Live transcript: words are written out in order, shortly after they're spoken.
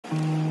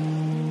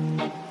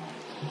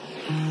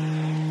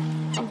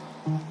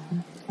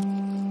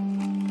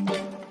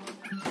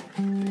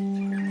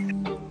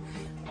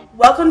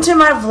Welcome to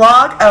my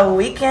vlog, a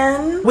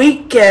weekend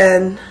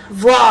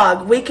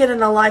vlog, weekend in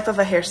the life of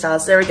a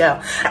hairstylist. There we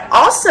go. I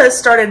also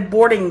started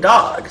boarding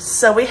dogs.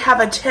 So we have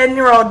a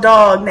 10-year-old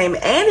dog named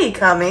Annie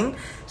coming.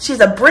 She's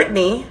a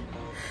Brittany.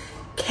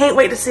 Can't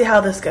wait to see how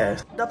this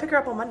goes. They'll pick her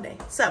up on Monday.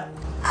 So,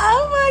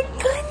 oh my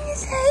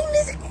goodness, hey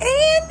Miss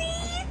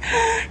Annie.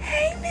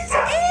 Hey Miss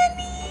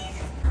Annie.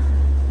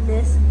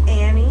 Miss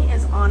Annie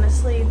is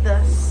honestly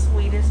the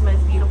sweetest,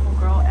 most beautiful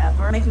girl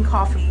ever. Making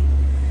coffee.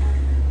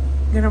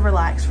 I'm gonna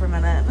relax for a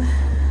minute.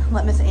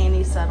 Let Miss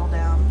Annie settle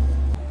down.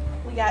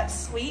 We got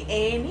sweet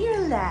Annie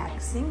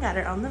relaxing. Got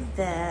her on the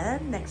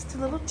bed next to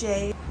little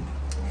Jay.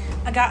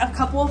 I got a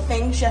couple of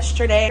things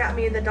yesterday. Got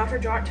me the Dr.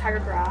 Jart Tiger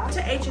Grass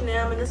to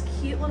H&M and this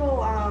cute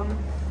little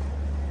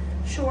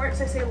shorts.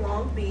 They say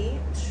Long Beach.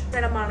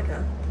 Santa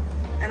Monica.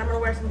 And I'm gonna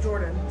wear some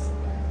Jordans.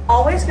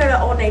 Always go to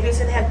Old Navy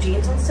so they have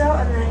jeans on sale,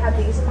 and then I have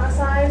these in my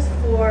size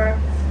for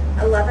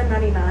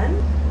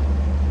 $11.99.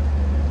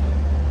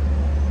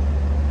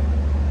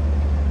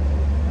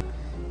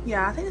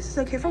 Yeah, I think this is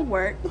okay for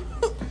work.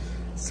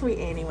 Sweet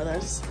Annie with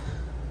us.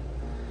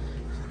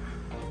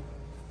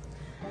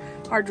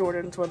 Our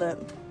Jordans with it.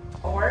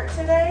 Work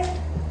today.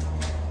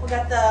 We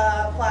got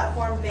the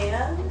platform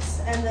Vans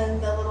and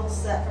then the little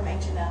set from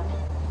H&M.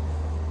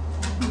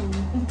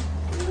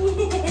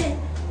 Yeah.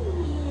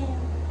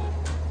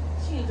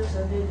 She's just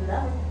a good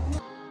lover.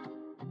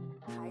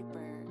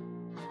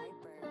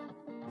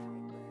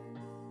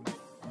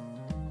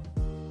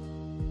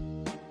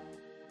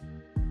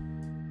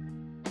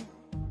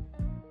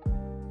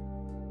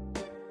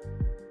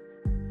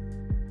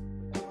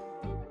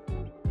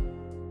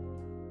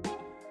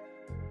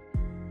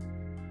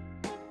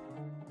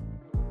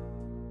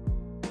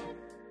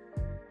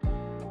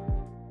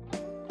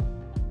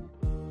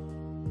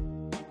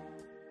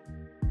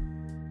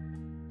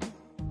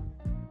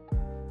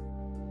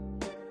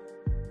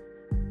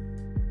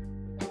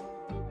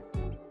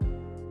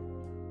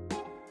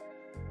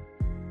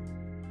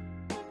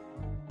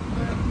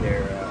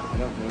 I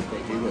don't know if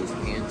they do those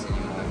pants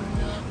anymore.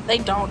 They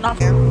don't, not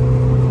here.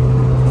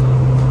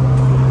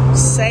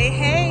 Say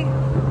hey.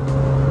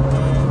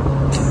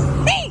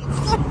 Hey!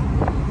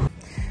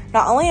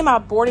 Not only am I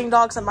boarding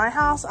dogs at my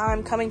house,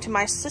 I'm coming to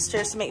my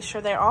sister's to make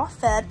sure they're all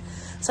fed.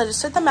 So I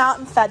just took them out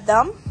and fed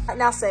them. Right,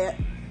 now say it.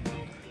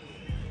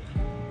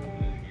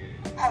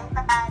 Hey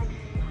buddy,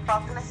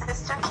 welcome to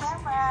Sister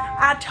Camera.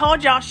 I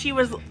told y'all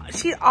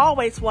she's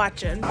always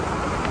watching.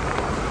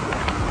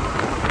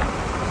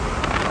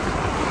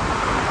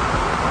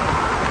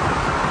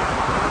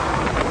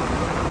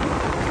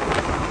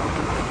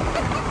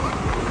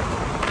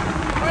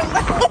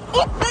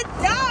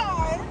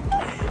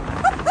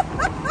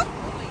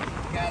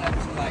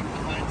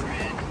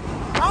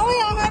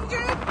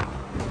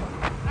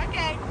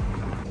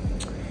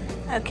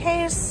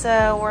 Okay,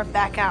 so we're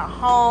back at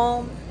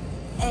home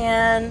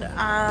and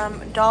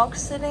dog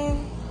sitting.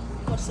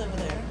 What's over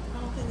there? I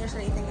don't think there's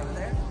anything over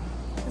there.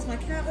 Is my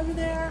cat over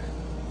there?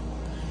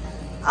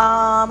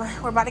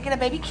 We're about to get a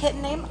baby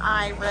kitten named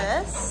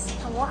Iris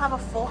and we'll have a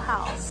full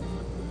house.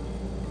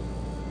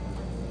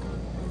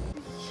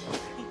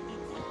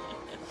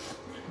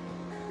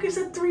 There's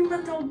a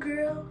 3-month-old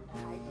girl.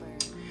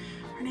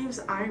 Her name's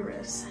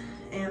Iris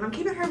and I'm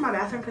keeping her in my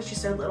bathroom because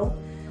she's so little.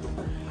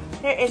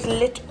 There is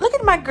look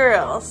at my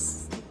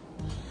girls.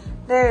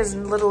 There is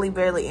literally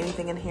barely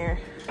anything in here.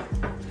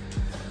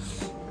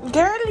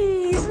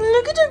 Girlies,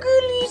 look at the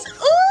girlies.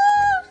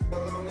 Oh!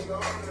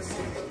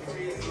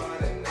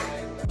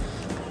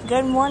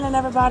 Good morning,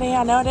 everybody.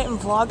 I know I didn't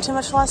vlog too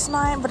much last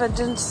night, but I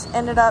just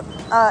ended up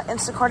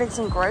Instacarting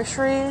some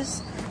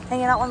groceries,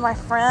 hanging out with my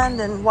friend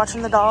and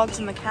watching the dogs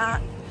and the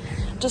cat.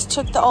 Just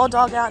took the old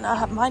dog out and I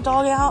have my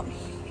dog out.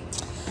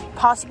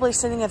 Possibly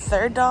sending a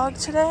third dog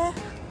today.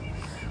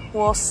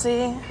 We'll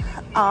see.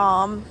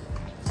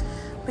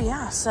 But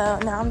yeah, so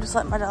now I'm just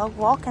letting my dog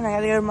walk and I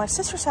gotta go to my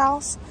sister's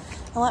house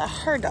and let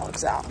her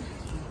dogs out.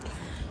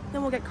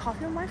 Then we'll get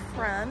coffee with my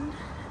friend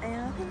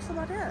and I think that's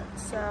about it.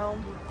 So,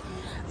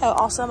 oh,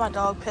 also my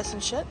dog pissed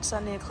and shit, so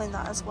I need to clean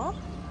that as well.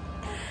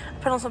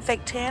 Put on some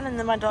fake tan and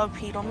then my dog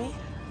peed on me.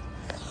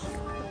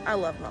 I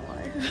love my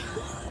life.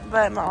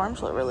 But my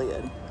arms look really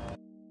good.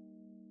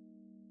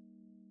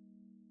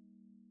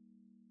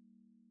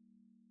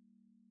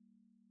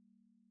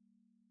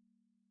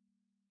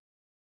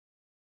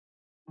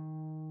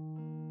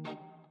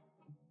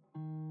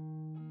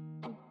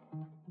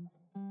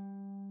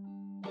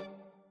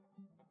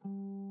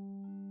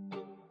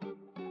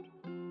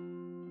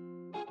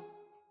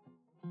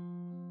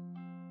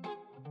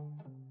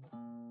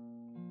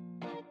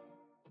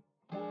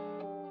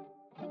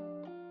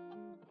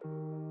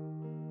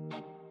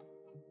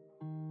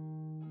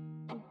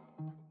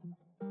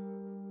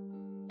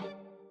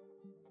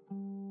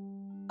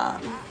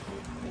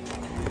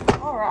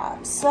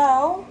 Alright,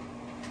 so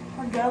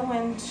we're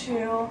going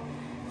to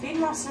feed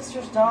my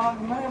sister's dog.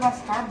 I'm gonna go by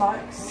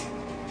Starbucks.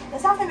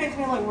 This outfit makes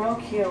me look real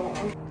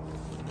cute.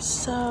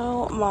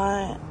 So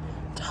my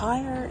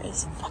tire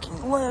is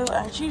fucking low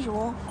as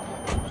usual.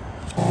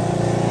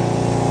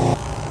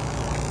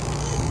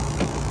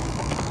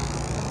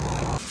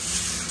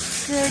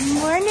 Good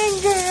morning,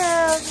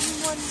 girl.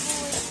 Good morning,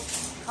 boy.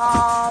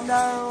 Calm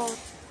down.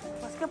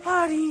 Let's go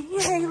party.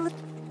 Yay.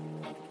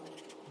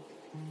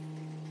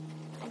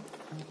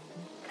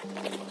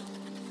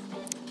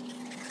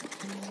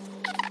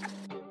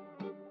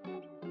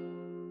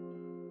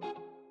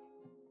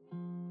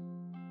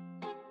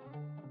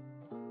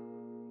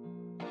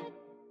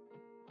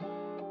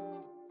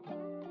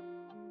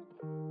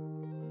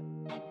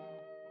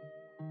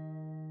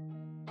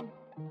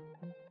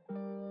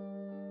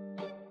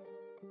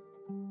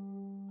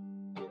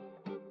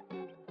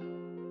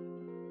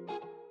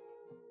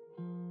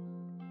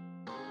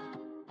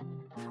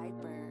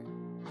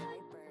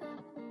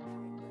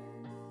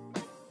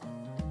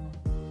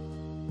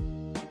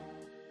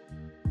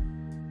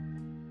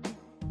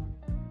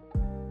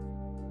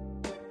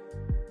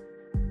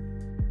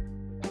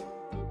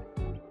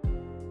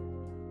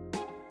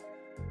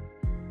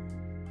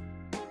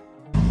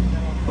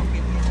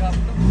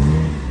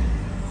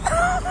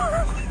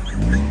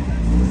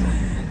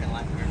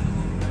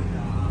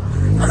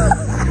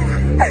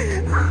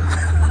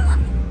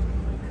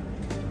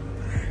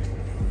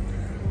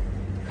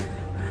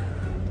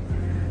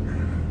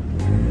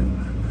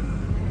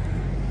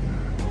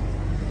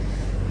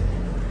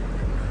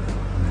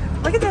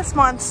 Look at this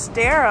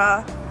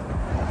monstera.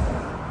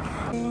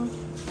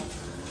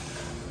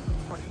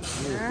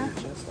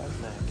 Just like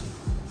that.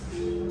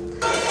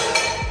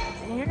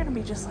 And you're gonna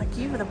be just like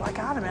you with a black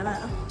eye in a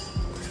minute.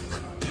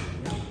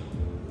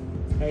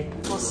 Hey.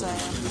 We'll say.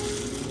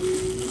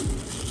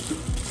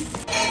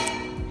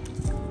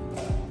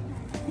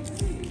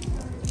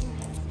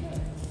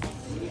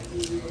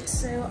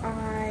 So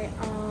I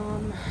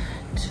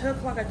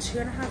took like a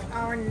 2.5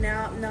 hour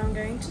nap. Now I'm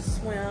going to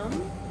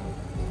swim.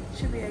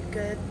 Should be a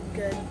good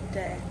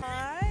day.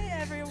 Hi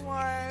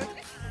everyone.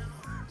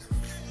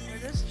 We're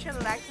just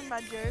chillaxing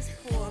by Joe's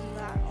pool and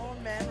that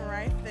old man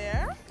right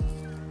there.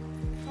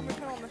 Let me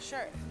put on the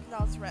shirt. No,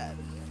 it's red.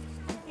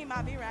 He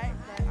might be right,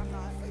 but I'm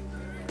not.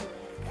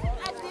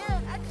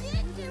 I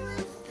did do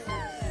it.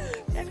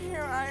 And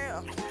here I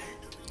am.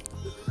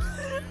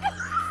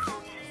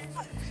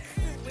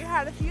 We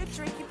had a few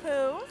drinky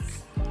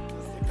poos.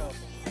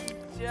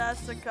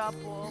 Just a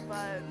couple,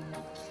 but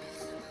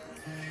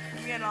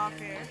I'm getting off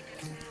here.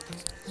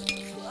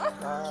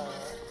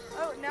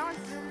 Oh, now it's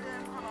zoomed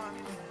in. Hold on.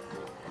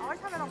 I always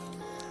have it on.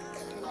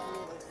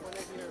 One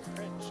of your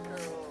French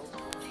girls.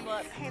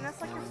 Look, paint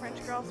us like your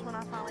French girls when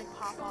I finally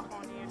pop off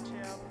on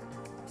YouTube.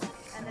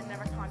 And then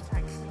never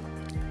contact me.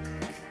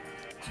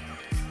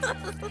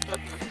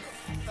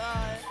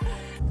 Bye.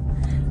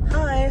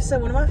 Hi, so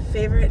one of my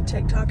favorite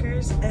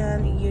TikTokers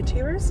and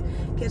YouTubers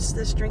gets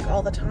this drink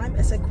all the time.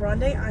 It's a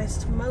grande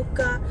iced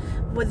mocha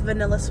with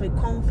vanilla sweet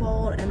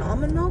cornflour and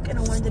almond milk, and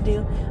I wanted to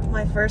do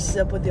my first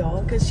sip with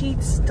y'all because she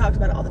talks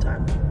about it all the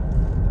time.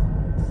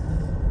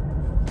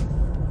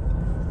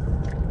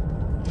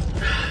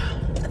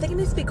 I think it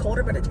needs to be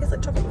colder, but it tastes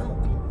like chocolate milk.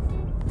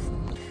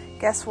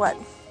 Guess what?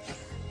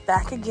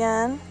 Back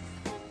again.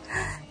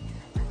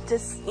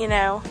 Just, you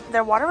know,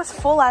 their water was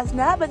full last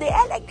night, but they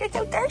act like they're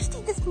so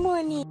thirsty this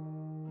morning.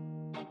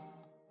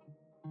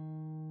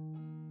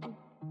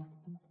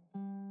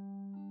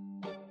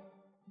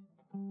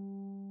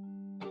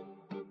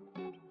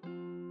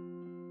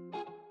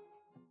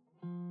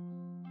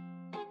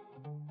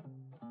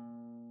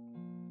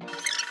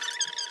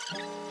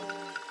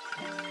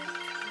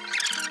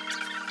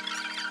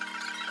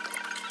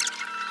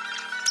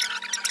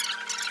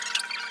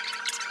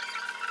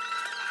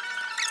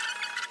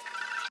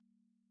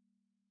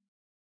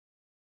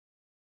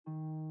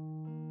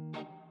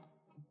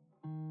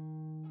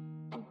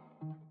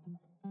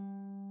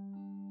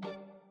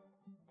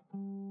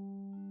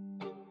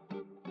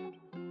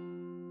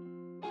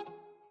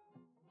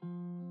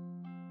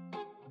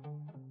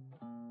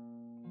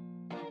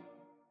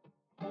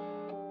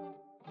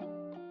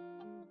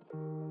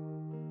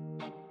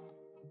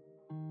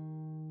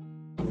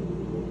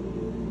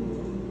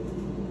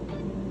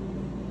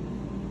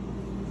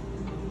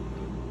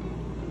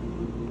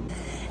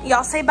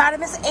 Y'all say bye to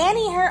Miss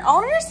Annie. Her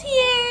owner's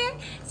here.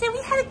 Say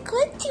we had a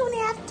good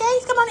 2.5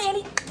 days. Come on,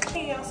 Annie.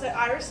 Hey, y'all. So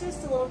Iris is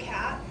the little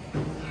cat.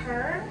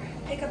 Her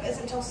pickup is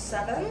until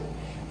 7,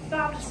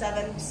 5 to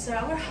 7. So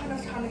I'm gonna have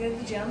enough time to go to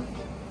the gym.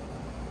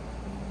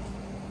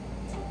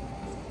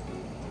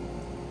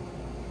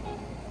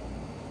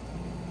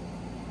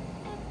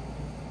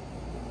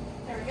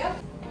 There we go.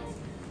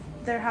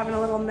 They're having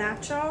a little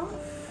match off.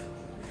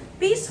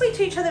 Be sweet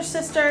to each other,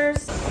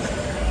 sisters.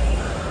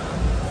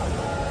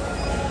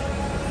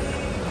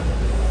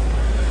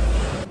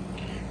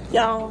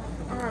 Y'all,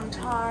 I'm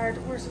tired.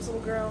 Where's this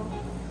little girl?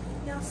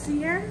 Y'all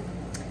see her?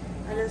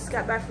 I just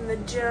got back from the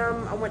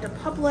gym. I went to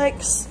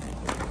Publix.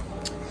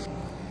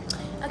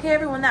 Okay,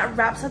 everyone, that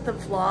wraps up the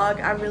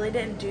vlog. I really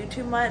didn't do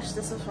too much.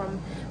 This was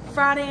from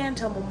Friday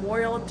until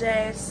Memorial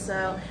Day,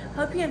 so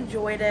hope you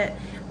enjoyed it.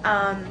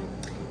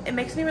 it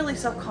makes me really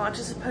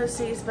self-conscious to post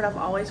these, but I've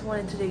always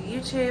wanted to do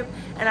YouTube,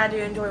 and I do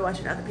enjoy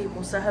watching other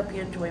people, so I hope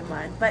you enjoy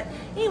mine. But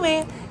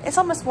anyway, it's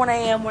almost 1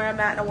 a.m. where I'm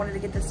at, and I wanted to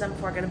get this done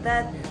before I go to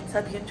bed. So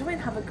I hope you enjoy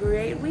and have a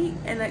great week,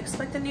 and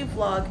expect a new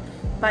vlog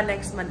by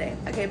next Monday.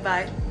 Okay,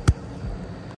 bye.